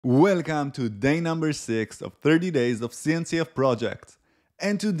Welcome to day number 6 of 30 days of CNCF projects.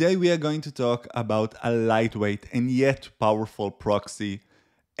 And today we are going to talk about a lightweight and yet powerful proxy,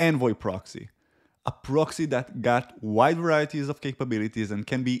 Envoy proxy. A proxy that got wide varieties of capabilities and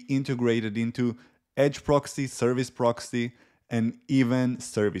can be integrated into edge proxy, service proxy, and even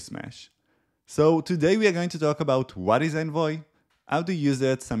service mesh. So today we are going to talk about what is Envoy, how to use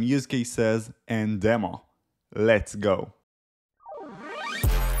it, some use cases, and demo. Let's go.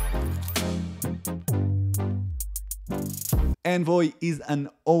 Envoy is an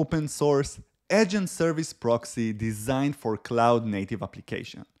open source edge and service proxy designed for cloud native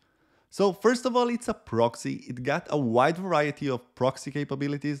application. So first of all, it's a proxy. It got a wide variety of proxy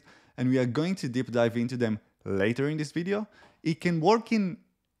capabilities, and we are going to deep dive into them later in this video. It can work in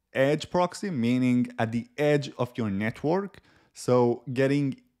edge proxy, meaning at the edge of your network. So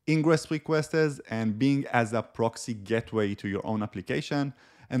getting ingress requests and being as a proxy gateway to your own application,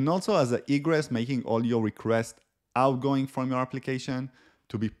 and also as an egress, making all your requests outgoing from your application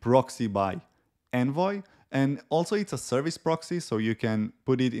to be proxied by Envoy. And also it's a service proxy, so you can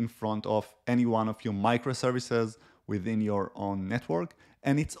put it in front of any one of your microservices within your own network.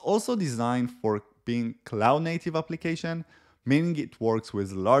 And it's also designed for being cloud native application, meaning it works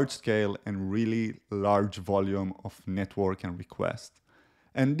with large scale and really large volume of network and requests.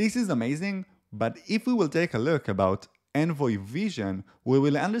 And this is amazing, but if we will take a look about Envoy vision, we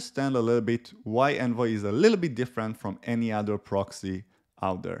will understand a little bit why Envoy is a little bit different from any other proxy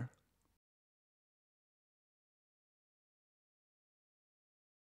out there.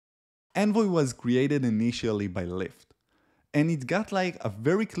 Envoy was created initially by Lyft, and it got like a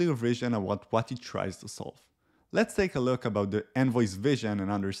very clear vision about what it tries to solve. Let's take a look about the Envoy's vision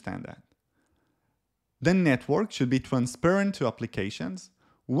and understand that. The network should be transparent to applications.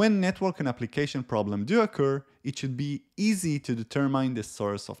 When network and application problems do occur, it should be easy to determine the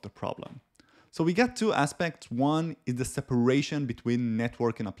source of the problem. So we got two aspects. One is the separation between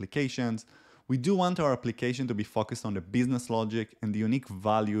network and applications. We do want our application to be focused on the business logic and the unique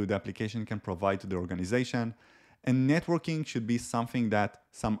value the application can provide to the organization. And networking should be something that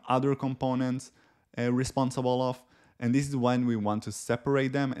some other components are responsible of. And this is when we want to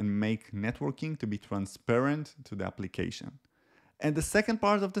separate them and make networking to be transparent to the application. And the second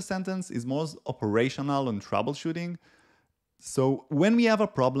part of the sentence is most operational and troubleshooting. So when we have a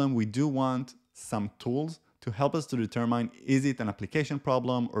problem, we do want some tools to help us to determine, is it an application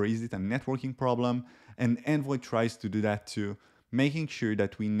problem or is it a networking problem? And Envoy tries to do that too, making sure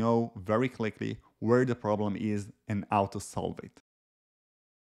that we know very quickly where the problem is and how to solve it.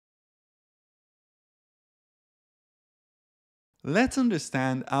 Let's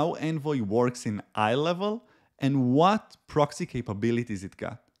understand how Envoy works in eye level and what proxy capabilities it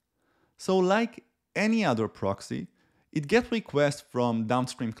got. So like any other proxy, it gets requests from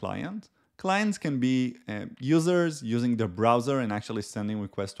downstream clients. Clients can be users using their browser and actually sending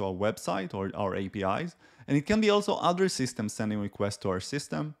requests to our website or our APIs. And it can be also other systems sending requests to our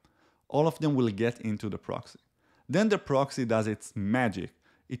system. All of them will get into the proxy. Then the proxy does its magic.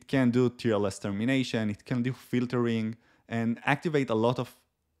 It can do TLS termination, it can do filtering, and activate a lot of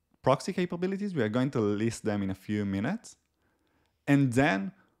proxy capabilities. We are going to list them in a few minutes. And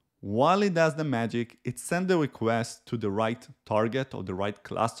then, while it does the magic, it sends the request to the right target or the right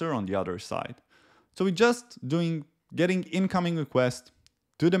cluster on the other side. So we're just getting incoming request,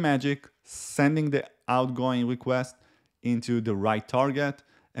 do the magic, sending the outgoing request into the right target,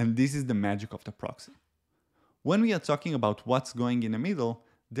 and this is the magic of the proxy. When we are talking about what's going in the middle,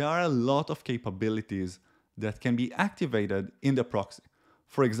 there are a lot of capabilities that can be activated in the proxy.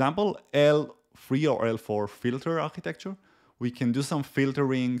 For example, L3 or L4 filter architecture, we can do some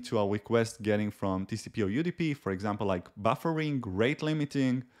filtering to our request getting from TCP or UDP, for example, like buffering, rate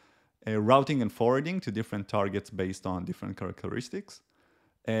limiting, routing and forwarding to different targets based on different characteristics.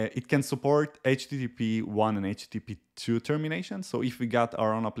 It can support HTTP 1 and HTTP 2 termination. So if we got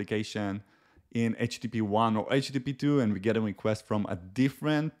our own application in HTTP 1 or HTTP 2 and we get a request from a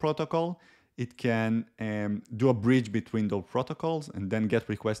different protocol, it can do a bridge between those protocols and then get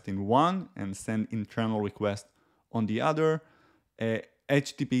request in one and send internal request on the other.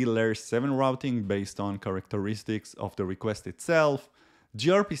 HTTP layer 7 routing based on characteristics of the request itself.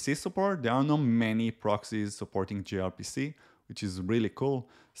 gRPC support, there are not many proxies supporting gRPC, which is really cool.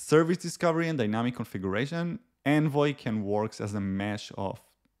 Service discovery and dynamic configuration. Envoy can work as a mesh of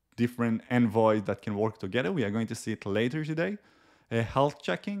different envoys that can work together. We are going to see it later today. Health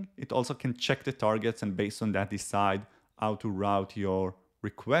checking, it also can check the targets and based on that decide how to route your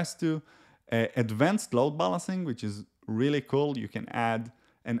request to. Advanced load balancing, which is really cool. You can add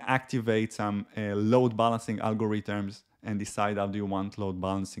and activate some load balancing algorithms and decide how do you want load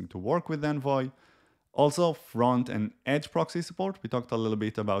balancing to work with Envoy. Also, front and edge proxy support. We talked a little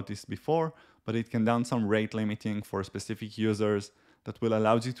bit about this before, but it can down some rate limiting for specific users that will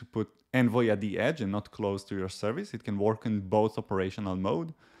allow you to put Envoy at the edge and not close to your service. It can work in both operational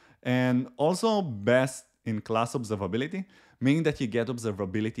mode. And also best in class observability, meaning that you get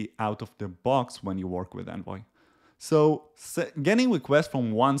observability out of the box when you work with Envoy. So getting requests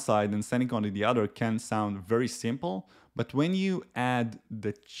from one side and sending on to the other can sound very simple, but when you add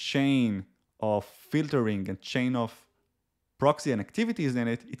the chain of filtering and chain of proxy and activities in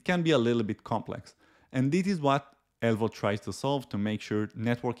it, it can be a little bit complex. And this is what Envoy tries to solve to make sure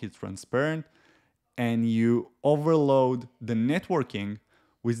network is transparent and you overload the networking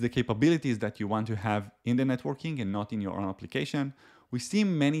with the capabilities that you want to have in the networking and not in your own application. We see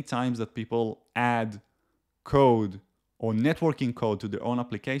many times that people add code or networking code to their own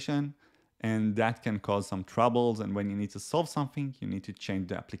application, and that can cause some troubles. And when you need to solve something, you need to change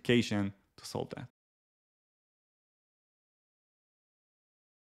the application to solve that.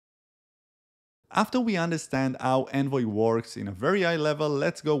 After we understand how Envoy works in a very high level,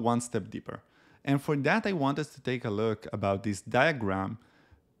 let's go one step deeper. And for that, I want us to take a look about this diagram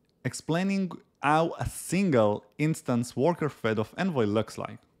explaining how a single instance worker thread of Envoy looks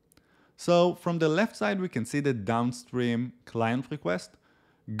like. So from the left side, we can see the downstream client request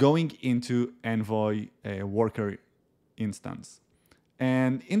going into Envoy worker instance.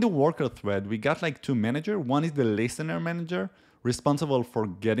 And in the worker thread, we got like two managers. One is the listener manager, responsible for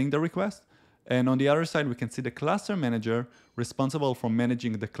getting the request. And on the other side, we can see the cluster manager, responsible for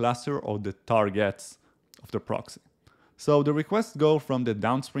managing the cluster or the targets of the proxy. So the requests go from the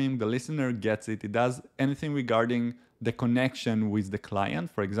downstream, the listener gets it, it does anything regarding the connection with the client,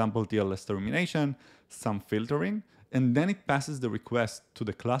 for example, TLS termination, some filtering, and then it passes the request to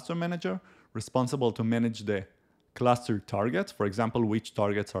the cluster manager, responsible to manage the cluster targets, for example, which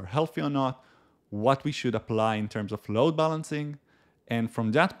targets are healthy or not, what we should apply in terms of load balancing, and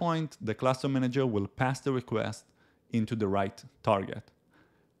from that point, the cluster manager will pass the request into the right target.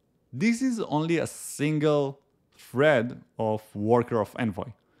 This is only a single thread of worker of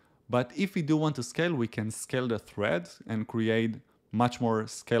Envoy. But if we do want to scale, we can scale the threads and create much more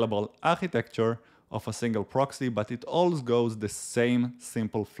scalable architecture of a single proxy, but it always goes the same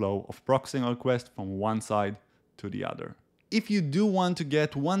simple flow of proxying requests from one side to the other. If you do want to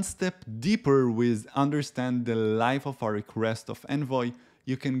get one step deeper with understand the life of a request of Envoy,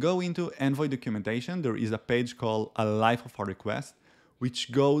 you can go into Envoy documentation. There is a page called A Life of a Request,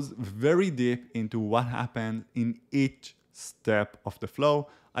 which goes very deep into what happened in each step of the flow.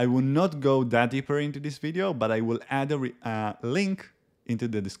 I will not go that deeper into this video, but I will add a link into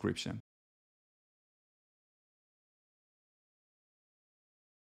the description.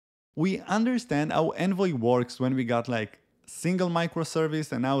 We understand how Envoy works when we got like single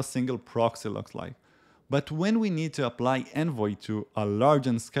microservice and how a single proxy looks like. But when we need to apply Envoy to a large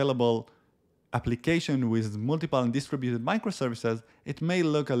and scalable application with multiple and distributed microservices, it may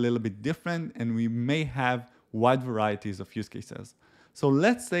look a little bit different and we may have wide varieties of use cases. So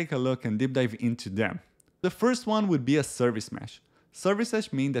let's take a look and deep dive into them. The first one would be a service mesh. Service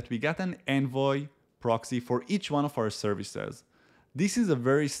mesh means that we got an Envoy proxy for each one of our services. This is a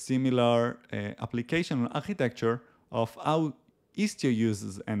very similar application architecture of how Istio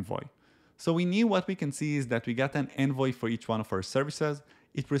uses Envoy. So we knew what we can see is that we got an Envoy for each one of our services.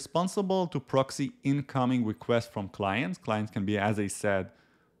 It's responsible to proxy incoming requests from clients. Clients can be, as I said,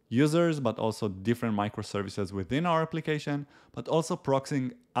 users, but also different microservices within our application, but also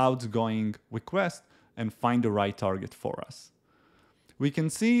proxying outgoing requests and find the right target for us. We can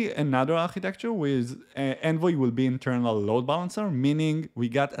see another architecture with Envoy will be internal load balancer, meaning we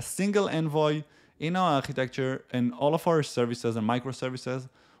got a single Envoy in our architecture and all of our services and microservices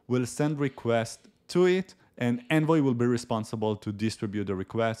will send requests to it, and Envoy will be responsible to distribute the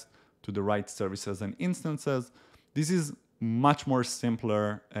request to the right services and instances. This is much more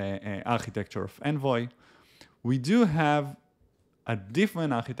simpler architecture of Envoy. We do have a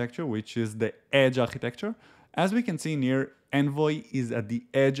different architecture, which is the edge architecture. As we can see here, Envoy is at the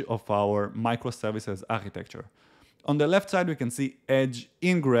edge of our microservices architecture. On the left side, we can see edge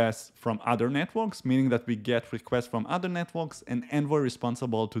ingress from other networks, meaning that we get requests from other networks and Envoy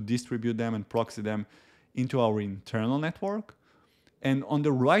responsible to distribute them and proxy them into our internal network. And on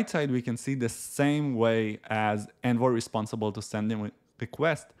the right side, we can see the same way as Envoy responsible to sending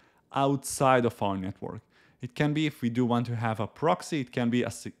requests outside of our network. It can be if we do want to have a proxy, it can be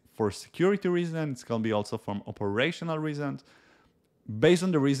for security reasons, it can be also from operational reasons. Based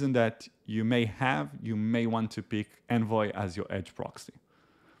on the reason that you may have, you may want to pick Envoy as your edge proxy.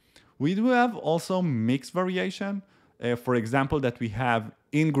 We do have also mixed variation, For example, that we have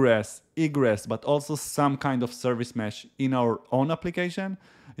ingress, egress, but also some kind of service mesh in our own application,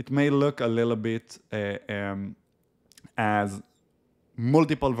 it may look a little bit as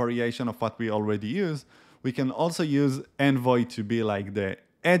multiple variation of what we already use. We can also use Envoy to be like the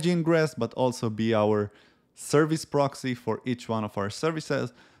edge ingress, but also be our service proxy for each one of our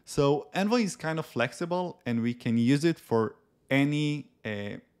services. So Envoy is kind of flexible, and we can use it for any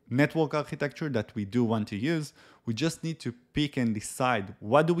network architecture that we do want to use. We just need to pick and decide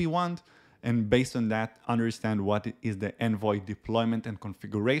what do we want, and based on that, understand what is the Envoy deployment and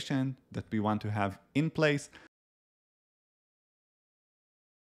configuration that we want to have in place.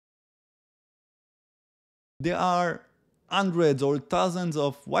 There are hundreds or thousands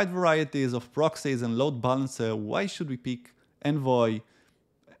of wide varieties of proxies and load balancer. Why should we pick Envoy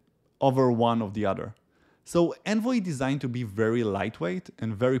over one of the other? So Envoy is designed to be very lightweight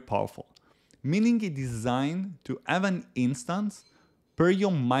and very powerful, meaning it's designed to have an instance per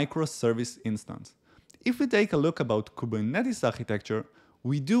your microservice instance. If we take a look about Kubernetes architecture,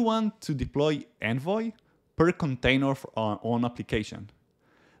 we do want to deploy Envoy per container for our own application.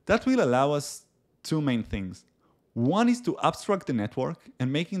 That will allow us two main things. One is to abstract the network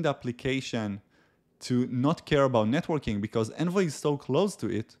and making the application to not care about networking, because Envoy is so close to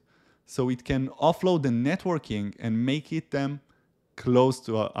it, so it can offload the networking and make it them close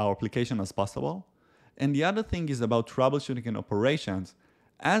to our application as possible. And the other thing is about troubleshooting and operations.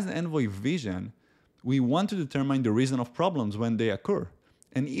 As Envoy Vision, we want to determine the reason of problems when they occur.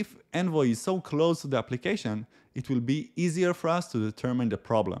 And if Envoy is so close to the application, it will be easier for us to determine the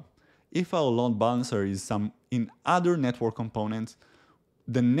problem. If our load balancer is in other network components,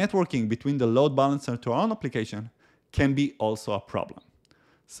 the networking between the load balancer to our own application can be also a problem.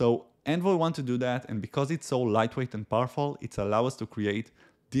 So Envoy wants to do that, and because it's so lightweight and powerful, it allows us to create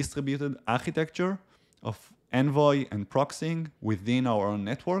distributed architecture of Envoy and proxying within our own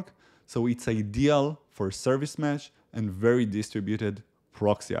network. So it's ideal for service mesh and very distributed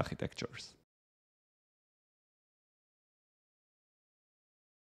proxy architectures.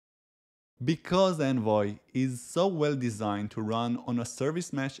 Because Envoy is so well designed to run on a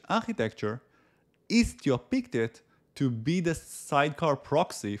service mesh architecture, Istio picked it to be the sidecar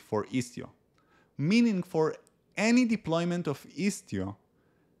proxy for Istio. Meaning for any deployment of Istio,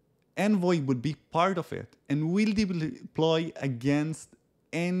 Envoy would be part of it and will deploy against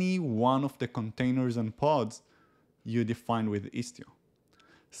any one of the containers and pods you define with Istio.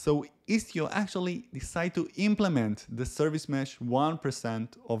 So Istio actually decided to implement the service mesh 1%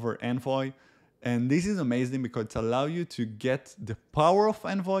 over Envoy. And this is amazing because it allows you to get the power of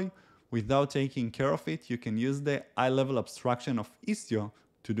Envoy without taking care of it. You can use the high-level abstraction of Istio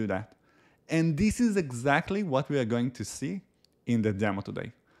to do that. And this is exactly what we are going to see in the demo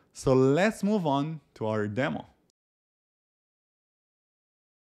today. So let's move on to our demo.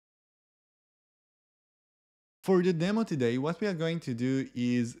 For the demo today, what we are going to do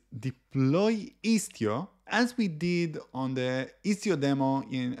is deploy Istio as we did on the Istio demo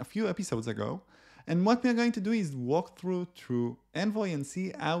in a few episodes ago. And what we are going to do is walk through Envoy and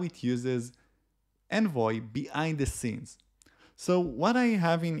see how it uses Envoy behind the scenes. So what I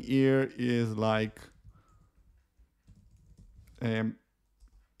have in here is like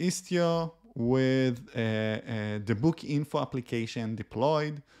Istio with the book info application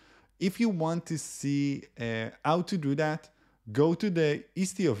deployed. If you want to see how to do that, go to the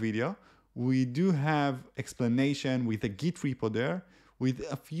Istio video. We do have explanation with a Git repo there. With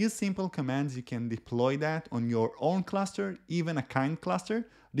a few simple commands, you can deploy that on your own cluster, even a kind cluster.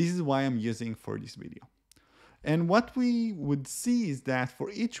 This is why I'm using for this video. And what we would see is that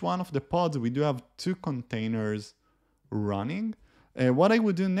for each one of the pods, we do have two containers running. What I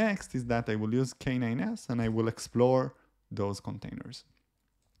would do next is that I will use K9s and I will explore those containers.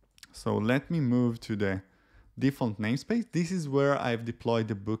 So let me move to the default namespace. This is where I've deployed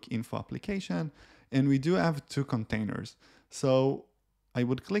the book info application, and we do have two containers. So I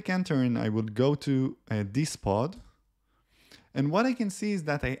would click enter and I would go to this pod. And what I can see is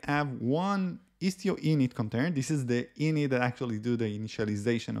that I have one Istio init container. This is the init that actually do the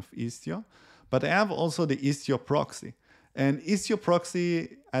initialization of Istio. But I have also the Istio proxy. And Istio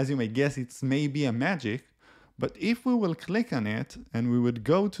proxy, as you may guess, it's maybe a magic. But if we will click on it and we would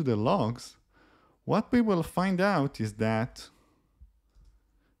go to the logs, what we will find out is that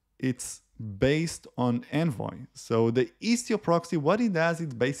it's based on Envoy. So the Istio proxy, what it does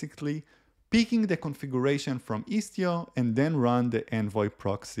is basically picking the configuration from Istio and then run the Envoy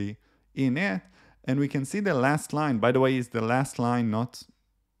proxy in it. And we can see the last line, by the way, is the last line, not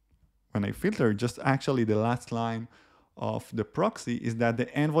when I filter, just actually the last line of the proxy is that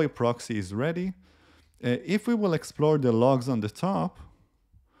the Envoy proxy is ready. If we will explore the logs on the top,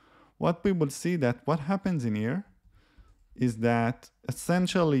 what we will see that what happens in here is that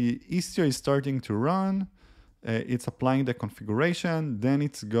essentially Istio is starting to run, it's applying the configuration, then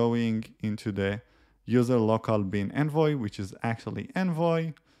it's going into the user local bin Envoy, which is actually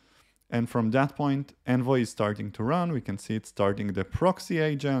Envoy. And from that point, Envoy is starting to run. We can see it starting the proxy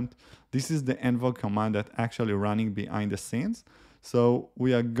agent. This is the Envoy command that actually running behind the scenes. So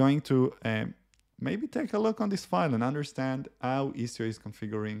we are going to maybe take a look on this file and understand how Istio is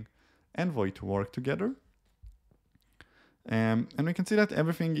configuring Envoy to work together. And we can see that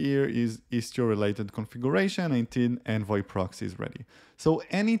everything here is Istio related configuration until Envoy proxy is ready. So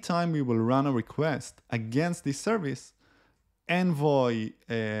anytime we will run a request against this service, Envoy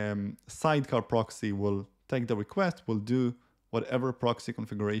sidecar proxy will take the request, will do whatever proxy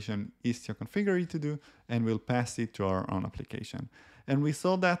configuration Istio configured it to do, and we'll pass it to our own application. And we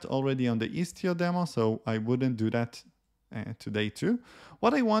saw that already on the Istio demo, so I wouldn't do that today too.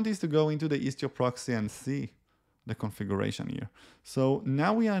 What I want is to go into the Istio proxy and see the configuration here. So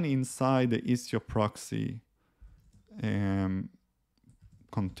now we are inside the Istio proxy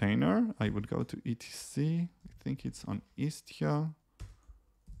container. I would go to etc. I think it's on Istio.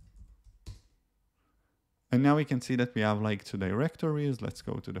 And now we can see that we have like two directories. Let's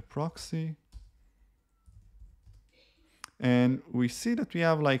go to the proxy. And we see that we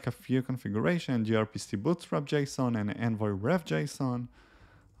have like a few configuration, gRPC bootstrap JSON and Envoy ref JSON.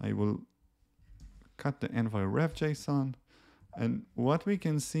 I will cut the Envoy ref JSON. And what we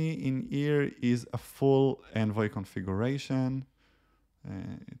can see in here is a full Envoy configuration.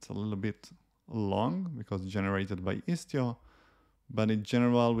 It's a little bit long because generated by Istio. But in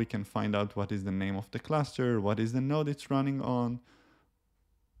general, we can find out what is the name of the cluster, what is the node it's running on,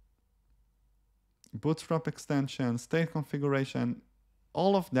 bootstrap extension, state configuration.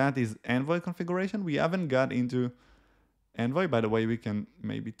 All of that is Envoy configuration. We haven't got into Envoy. By the way, we can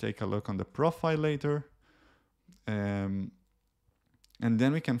maybe take a look on the profile later. And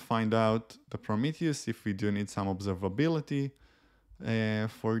then we can find out the Prometheus if we do need some observability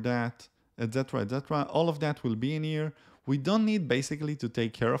for that, etc., etc. All of that will be in here. We don't need basically to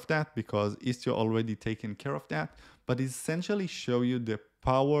take care of that because Istio already taken care of that, but it essentially show you the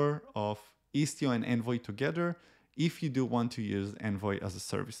power of Istio and Envoy together if you do want to use Envoy as a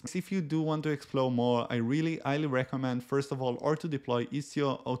service. If you do want to explore more, I really highly recommend, first of all, or to deploy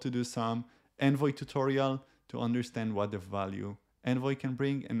Istio or to do some Envoy tutorial to understand what the value Envoy can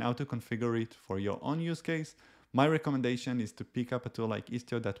bring and how to configure it for your own use case. My recommendation is to pick up a tool like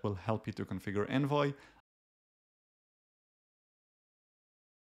Istio that will help you to configure Envoy.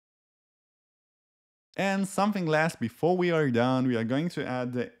 And something last before we are done, we are going to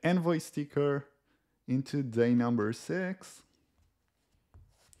add the Envoy sticker into day number 6.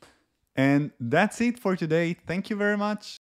 And that's it for today. Thank you very much.